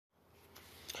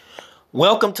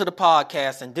Welcome to the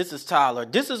podcast, and this is Tyler.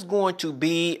 This is going to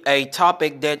be a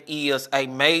topic that is a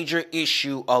major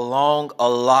issue along a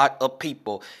lot of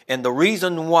people. And the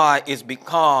reason why is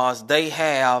because they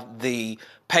have the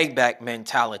payback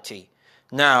mentality.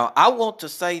 Now, I want to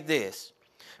say this.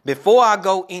 Before I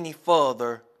go any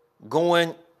further,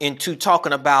 going into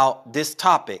talking about this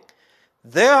topic,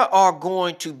 there are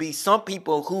going to be some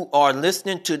people who are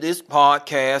listening to this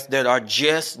podcast that are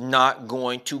just not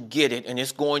going to get it, and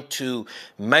it's going to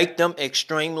make them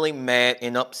extremely mad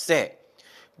and upset.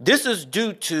 This is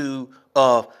due to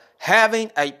having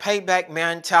a payback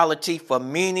mentality for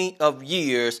many of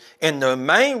years, and the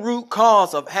main root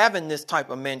cause of having this type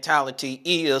of mentality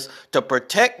is to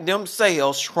protect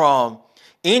themselves from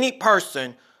any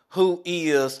person who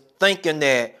is thinking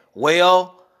that,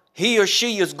 well, he or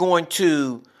she is going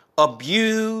to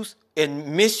abuse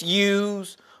and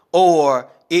misuse, or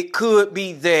it could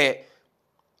be that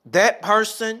that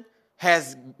person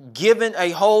has given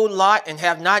a whole lot and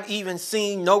have not even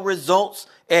seen no results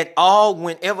at all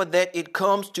whenever that it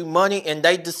comes to money, and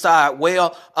they decide,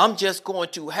 well, I'm just going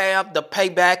to have the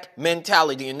payback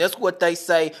mentality. And that's what they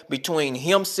say between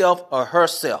himself or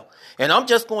herself. And I'm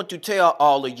just going to tell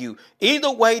all of you, either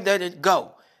way that it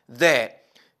go, that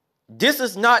this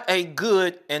is not a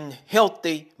good and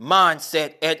healthy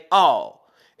mindset at all.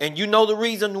 And you know the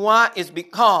reason why is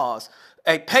because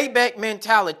a payback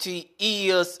mentality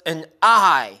is an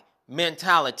I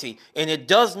mentality, and it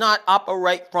does not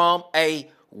operate from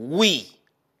a we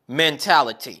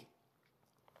mentality.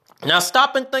 Now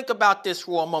stop and think about this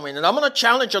for a moment, and I'm going to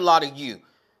challenge a lot of you.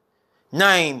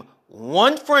 Name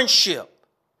one friendship,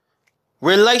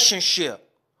 relationship,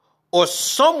 or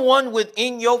someone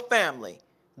within your family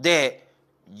that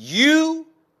you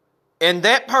and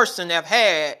that person have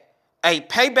had a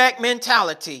payback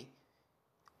mentality,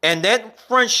 and that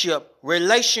friendship,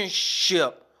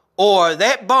 relationship, or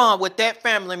that bond with that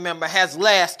family member has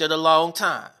lasted a long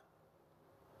time.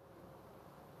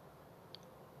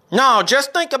 No,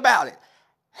 just think about it.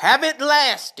 Have it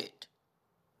lasted?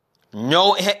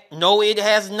 No, it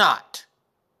has not.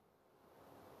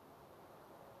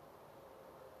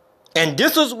 And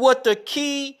this is what the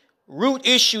key root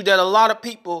issue that a lot of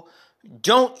people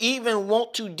don't even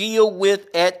want to deal with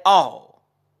at all.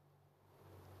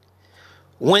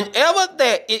 Whenever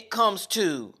that it comes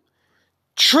to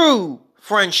true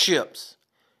friendships,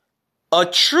 a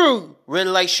true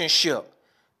relationship,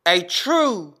 a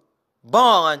true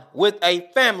bond with a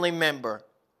family member,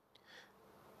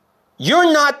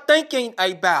 you're not thinking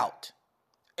about,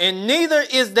 and neither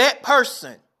is that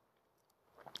person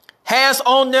has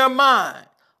on their mind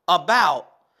about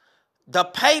the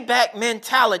payback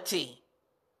mentality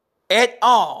at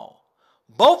all.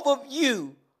 Both of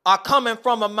you are coming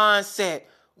from a mindset,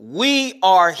 we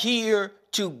are here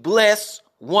to bless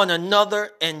one another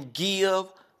and give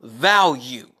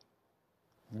value.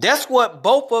 That's what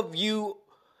both of you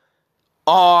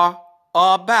are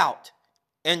about.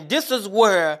 And this is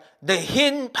where the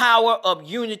hidden power of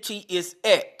unity is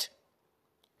at.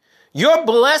 You're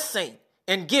blessing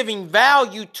and giving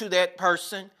value to that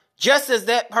person, just as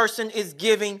that person is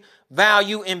giving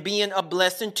value and being a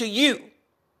blessing to you.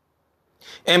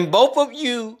 And both of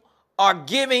you are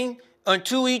giving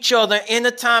unto each other in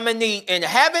a time of need, and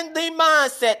having the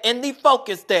mindset and the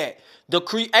focus that the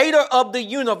creator of the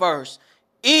universe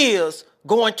is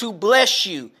going to bless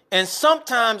you, and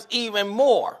sometimes even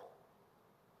more.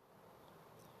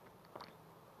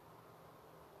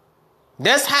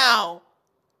 That's how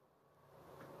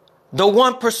the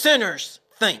 1%ers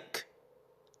think.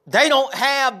 They don't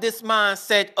have this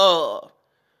mindset of,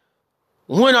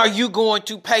 when are you going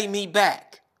to pay me back?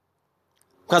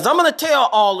 Because I'm going to tell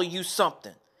all of you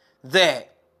something,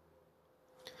 that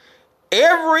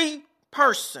every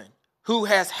person who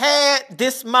has had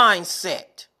this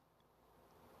mindset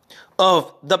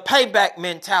of the payback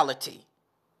mentality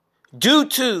due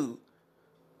to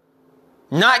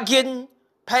not getting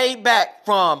paid back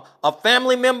from a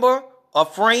family member, a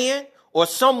friend, or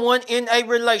someone in a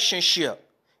relationship,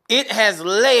 it has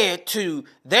led to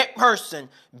that person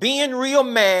being real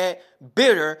mad,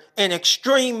 bitter, and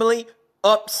extremely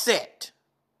upset.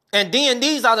 And then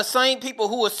these are the same people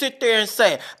who will sit there and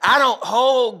say, I don't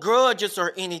hold grudges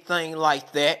or anything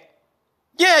like that.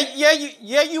 Yeah,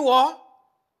 you are.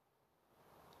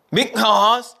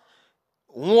 Because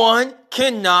one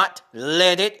cannot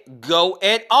let it go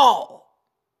at all.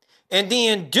 And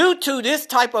then due to this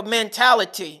type of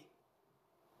mentality,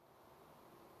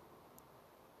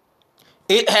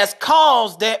 it has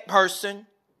caused that person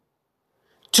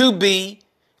to be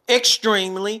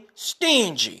extremely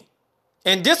stingy.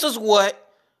 And this is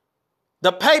what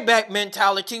The payback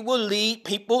mentality will lead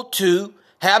people to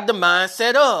have the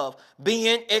mindset of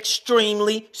being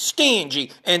extremely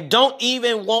stingy and don't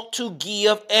even want to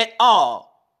give at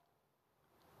all.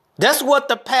 That's what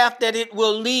the path that it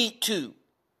will lead to.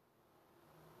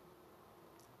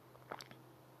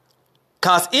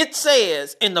 Because it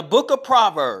says in the book of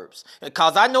Proverbs,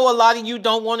 because I know a lot of you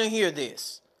don't want to hear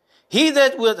this, he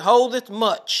that withholdeth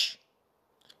much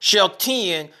shall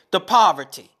tend to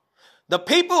poverty. The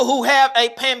people who have a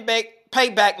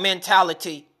payback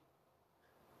mentality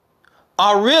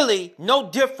are really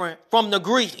no different from the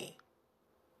greedy,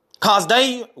 because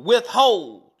they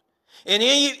withhold. And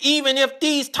even if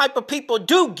these type of people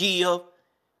do give,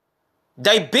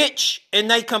 they bitch and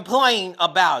they complain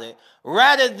about it,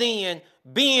 rather than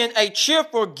being a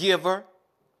cheerful giver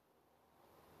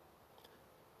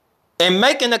and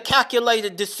making a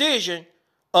calculated decision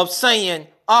of saying,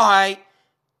 all right,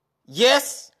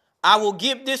 yes, I will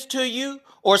give this to you.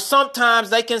 Or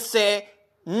sometimes they can say,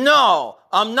 no,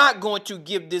 I'm not going to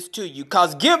give this to you.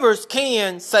 Because givers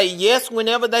can say yes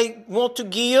whenever they want to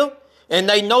give, and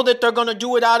they know that they're going to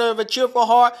do it out of a cheerful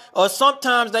heart. Or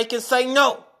sometimes they can say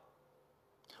no.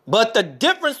 But the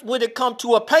difference when it comes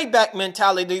to a payback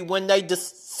mentality, when they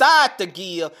decide to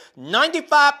give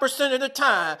 95% of the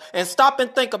time, and stop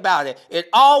and think about it, it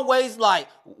always like,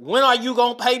 when are you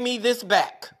going to pay me this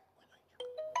back?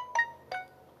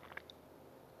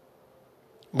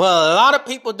 But a lot of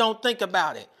people don't think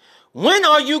about it. When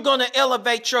are you going to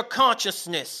elevate your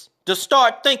consciousness to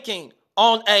start thinking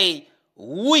on a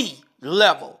we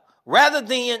level rather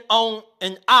than on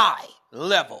an I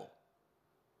level?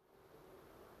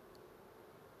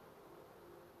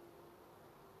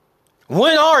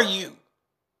 When are you?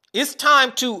 It's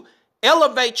time to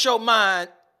elevate your mind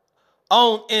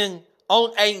on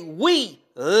a we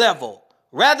level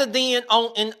rather than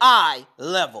on an I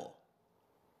level.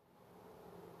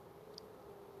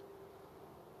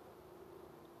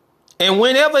 And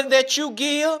whenever that you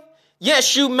give,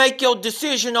 yes, you make your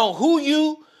decision on who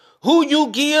you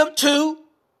give to.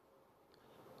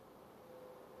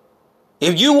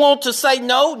 If you want to say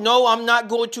no, I'm not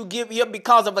going to give you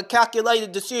because of a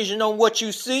calculated decision on what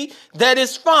you see, that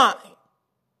is fine.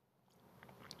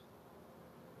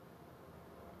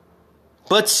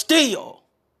 But still,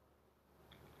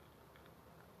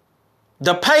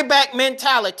 the payback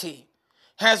mentality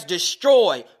has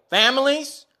destroyed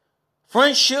families,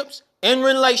 friendships, and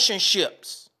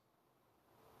relationships.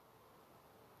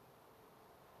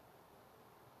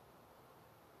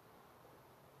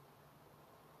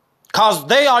 Because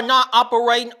they are not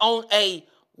operating on a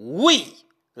we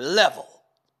level.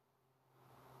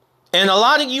 And a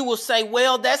lot of you will say,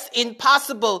 well, that's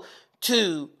impossible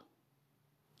to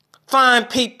find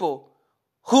people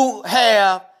who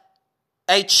have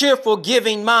a cheerful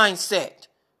giving mindset.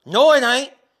 No, it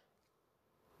ain't.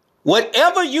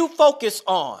 Whatever you focus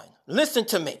on, listen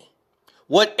to me.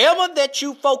 Whatever that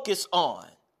you focus on,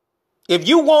 if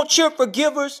you want cheerful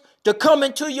givers to come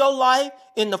into your life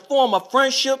in the form of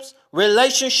friendships,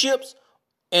 relationships,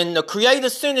 and the Creator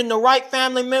sending the right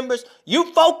family members,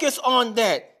 you focus on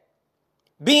that,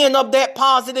 being of that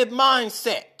positive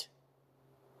mindset.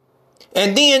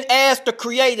 And then ask the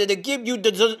Creator to give you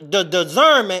the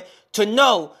discernment to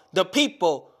know the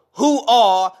people who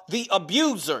are the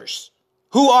abusers,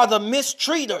 who are the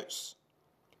mistreaters,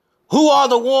 who are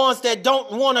the ones that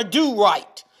don't want to do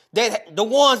right, that the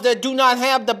ones that do not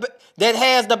have that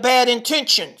has the bad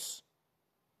intentions.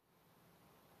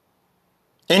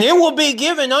 And it will be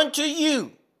given unto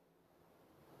you.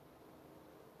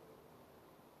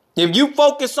 If you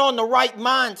focus on the right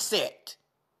mindset.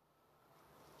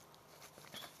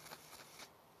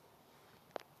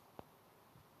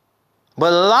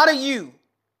 But a lot of you,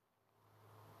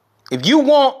 if you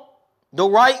want the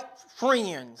right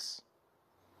friends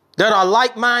that are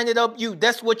like-minded of you,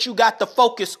 that's what you got to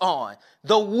focus on.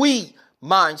 The we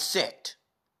mindset.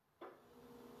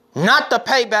 Not the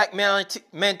payback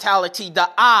mentality, the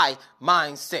I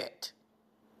mindset.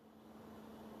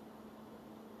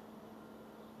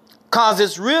 Because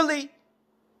it's really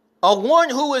a one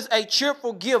who is a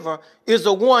cheerful giver is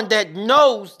the one that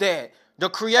knows that the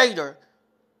Creator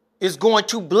is going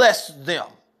to bless them.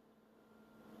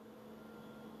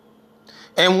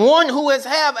 And one who has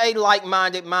have a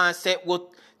like-minded mindset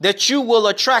that you will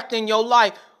attract in your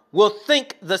life will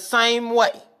think the same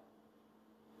way.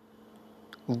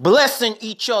 Blessing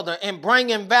each other and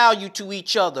bringing value to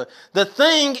each other. The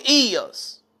thing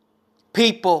is,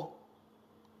 people,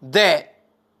 that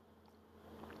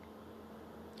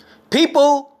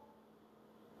people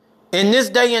in this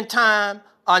day and time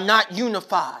are not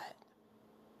unified.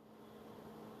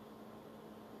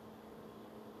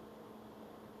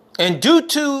 And due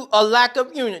to a lack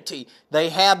of unity, they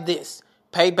have this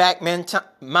payback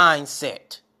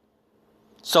mindset.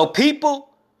 So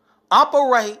people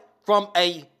operate from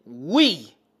a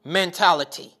we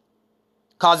mentality.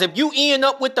 Because if you end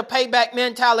up with the payback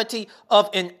mentality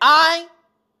of an I,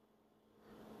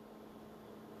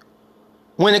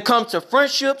 when it comes to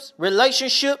friendships,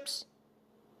 relationships,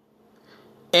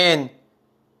 and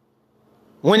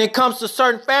when it comes to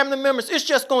certain family members, it's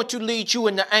just going to lead you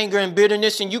into anger and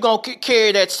bitterness, and you're going to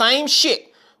carry that same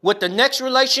shit with the next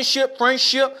relationship,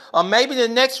 friendship, or maybe the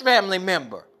next family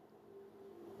member.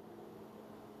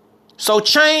 So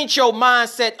change your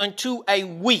mindset into a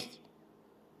we,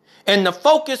 and to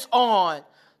focus on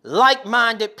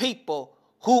like-minded people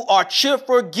who are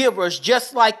cheerful givers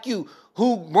just like you,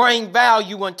 who bring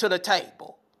value into the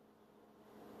table.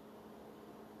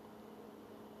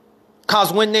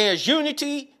 Because when there's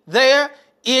unity there,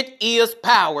 it is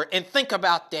power. And think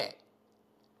about that.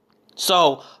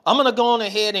 So I'm going to go on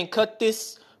ahead and cut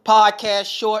this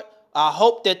podcast short. I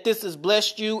hope that this has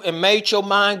blessed you and made your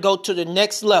mind go to the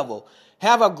next level.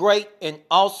 Have a great and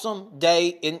awesome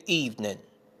day and evening.